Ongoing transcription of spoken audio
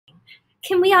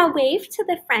Can we all wave to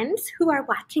the friends who are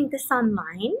watching this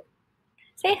online?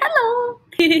 Say hello.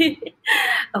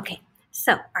 Okay,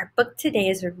 so our book today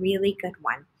is a really good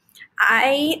one.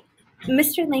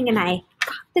 Mr. Ling and I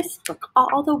got this book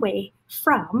all the way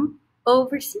from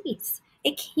overseas.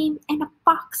 It came in a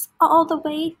box all the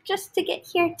way just to get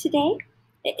here today.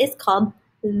 It is called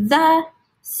The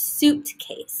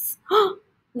Suitcase.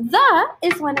 The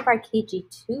is one of our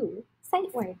KG2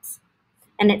 sight words.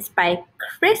 And it's by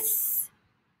Chris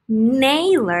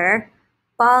Naylor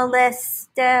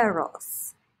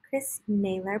Ballesteros. Chris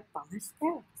Naylor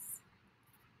Ballesteros.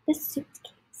 The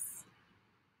Suitcase.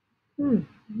 I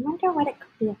wonder what it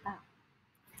could be about.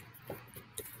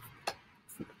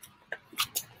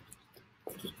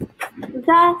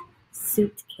 The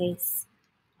Suitcase.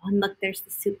 Oh, and look, there's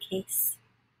the suitcase.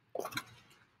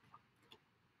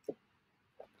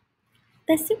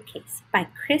 The Suitcase by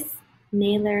Chris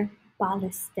Naylor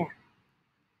Ballesteros.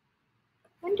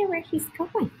 Wonder where he's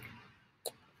going.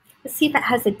 Let's see if it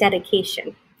has a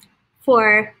dedication.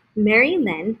 For Mary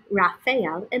Lynn,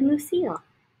 Raphael, and Lucille,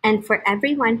 and for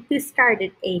everyone who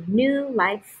started a new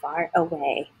life far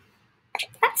away.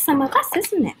 That's some of us,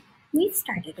 isn't it? We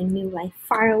started a new life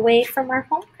far away from our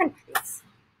home countries.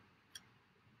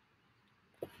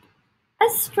 A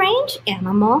strange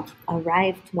animal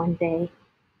arrived one day,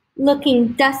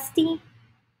 looking dusty,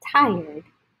 tired,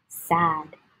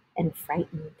 sad, and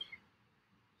frightened.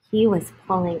 He was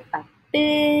pulling a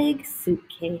big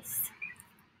suitcase.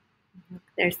 Look,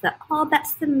 there's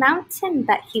that's the mountain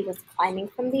that he was climbing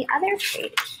from the other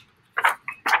page.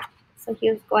 So he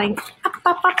was going up,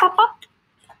 up, up, up, up.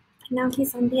 And now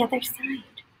he's on the other side.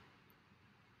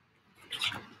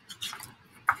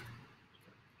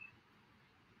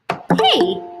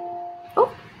 Hey!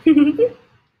 Oh,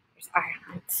 there's our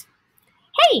aunt.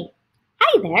 Hey!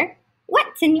 Hi there!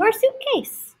 What's in your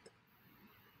suitcase?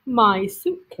 My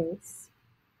suitcase?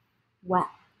 Well,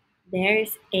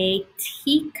 there's a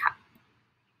teacup.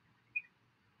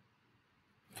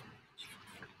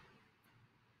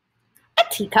 A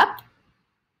teacup?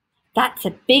 That's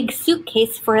a big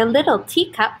suitcase for a little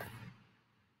teacup.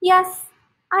 Yes,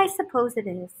 I suppose it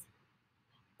is.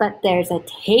 But there's a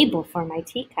table for my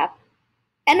teacup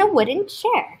and a wooden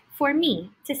chair for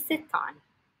me to sit on.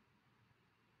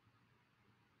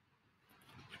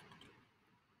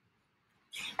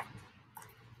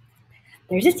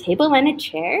 There's a table and a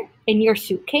chair in your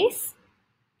suitcase?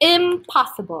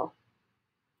 Impossible.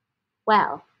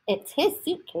 Well, it's his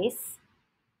suitcase.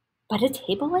 But a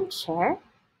table and chair?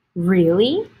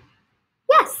 Really?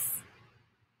 Yes.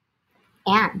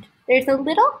 And there's a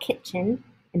little kitchen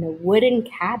and a wooden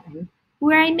cabin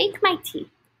where I make my tea.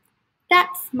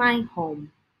 That's my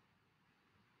home.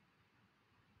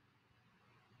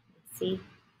 Let's see.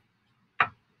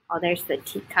 Oh, there's the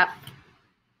teacup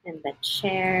and the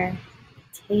chair.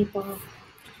 Table.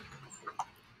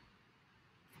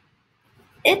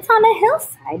 It's on a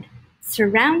hillside,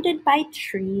 surrounded by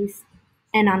trees,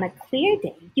 and on a clear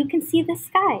day, you can see the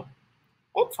sky.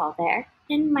 It's all there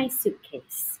in my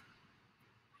suitcase.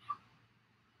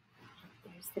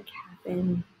 There's the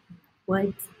cabin,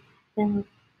 woods, hill.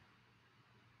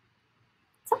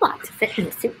 It's a lot to fit in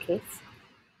a suitcase.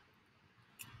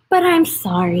 But I'm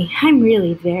sorry, I'm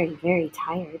really very, very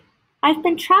tired. I've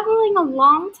been traveling a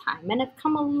long time and have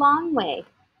come a long way.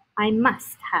 I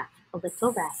must have a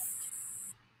little rest.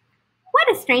 What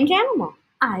a strange animal.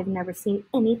 I've never seen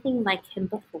anything like him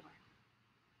before.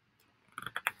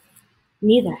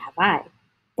 Neither have I,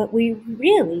 but we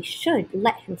really should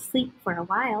let him sleep for a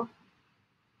while.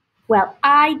 Well,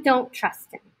 I don't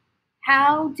trust him.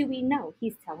 How do we know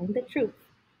he's telling the truth?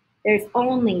 There's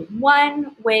only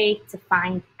one way to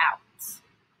find out.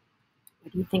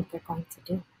 What do you think they're going to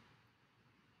do?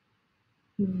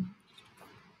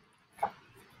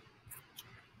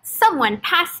 Someone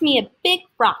pass me a big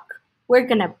rock. We're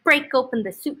gonna break open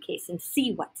the suitcase and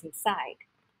see what's inside.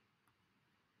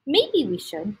 Maybe we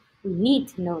should. We need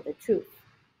to know the truth.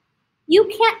 You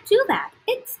can't do that.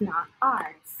 It's not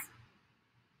ours.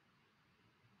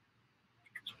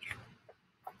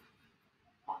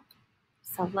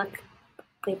 So look,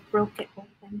 they broke it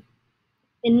open.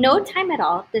 In no time at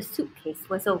all, the suitcase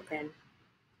was open.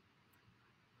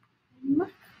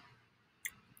 Look,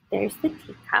 there's the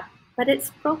teacup, but it's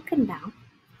broken now.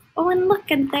 Oh, and look,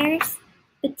 and there's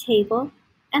the table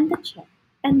and the chair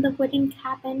and the wooden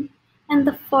cabin and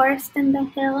the forest and the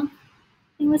hill.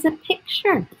 It was a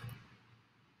picture.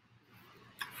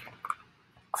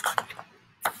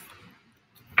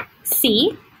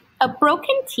 See, a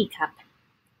broken teacup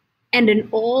and an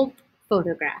old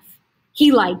photograph.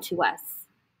 He lied to us.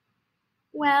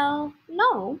 Well,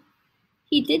 no,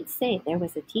 he did say there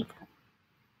was a teacup.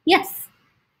 Yes,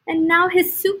 and now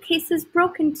his suitcase is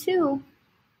broken too.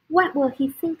 What will he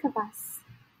think of us?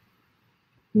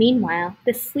 Meanwhile,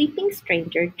 the sleeping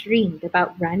stranger dreamed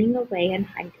about running away and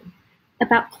hiding,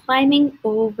 about climbing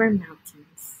over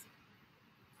mountains,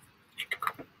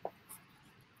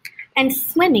 and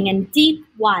swimming in deep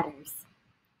waters.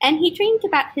 And he dreamed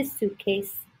about his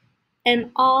suitcase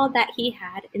and all that he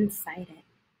had inside it.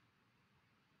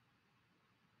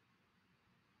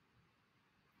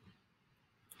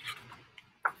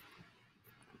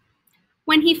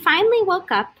 When he finally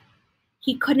woke up,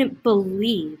 he couldn't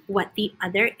believe what the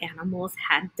other animals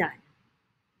had done.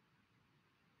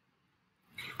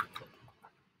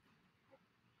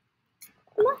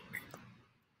 Look,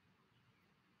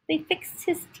 they fixed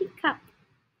his teacup.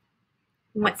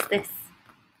 What's this?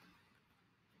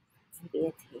 Maybe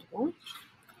a table.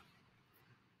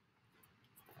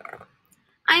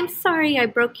 I'm sorry I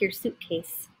broke your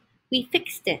suitcase. We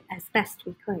fixed it as best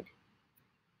we could.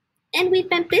 And we've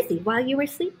been busy while you were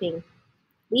sleeping.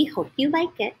 We hope you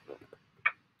like it.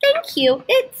 Thank you.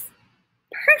 It's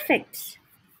perfect.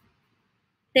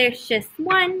 There's just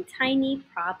one tiny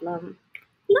problem.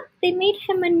 Look, they made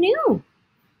him a new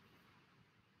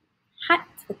hut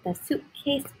with a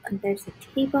suitcase, and there's a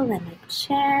table and a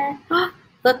chair.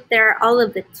 Look, there are all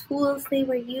of the tools they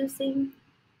were using.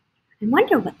 I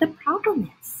wonder what the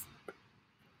problem is.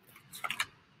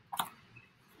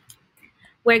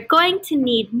 We're going to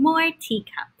need more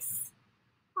teacups.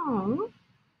 Oh,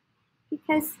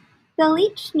 because they'll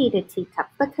each need a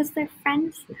teacup because they're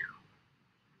friends now.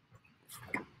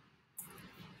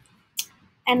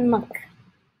 And look,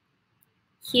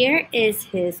 here is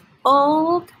his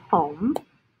old home,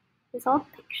 his old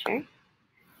picture,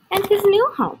 and his new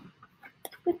home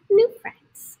with new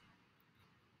friends.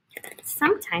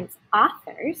 Sometimes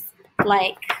authors,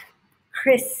 like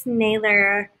Chris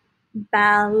Naylor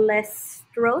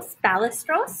Ballestros,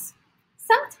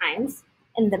 sometimes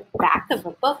in the back of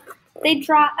a book, they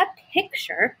draw a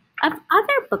picture of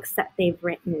other books that they've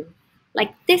written.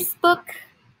 Like this book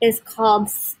is called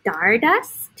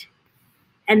Stardust,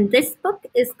 and this book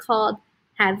is called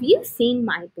Have You Seen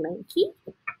My Blankie?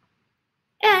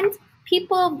 And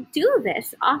people do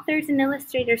this, authors and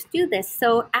illustrators do this.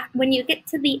 So when you get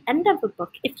to the end of a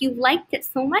book, if you liked it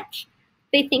so much,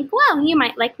 they think, well, you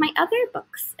might like my other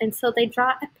books. And so they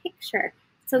draw a picture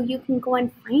so you can go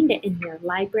and find it in your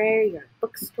library, your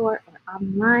bookstore, or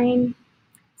online.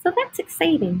 So that's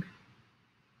exciting.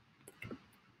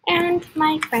 And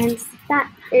my friends,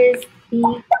 that is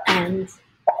the end.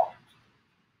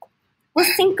 We'll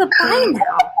sing goodbye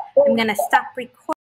now. I'm going to stop recording.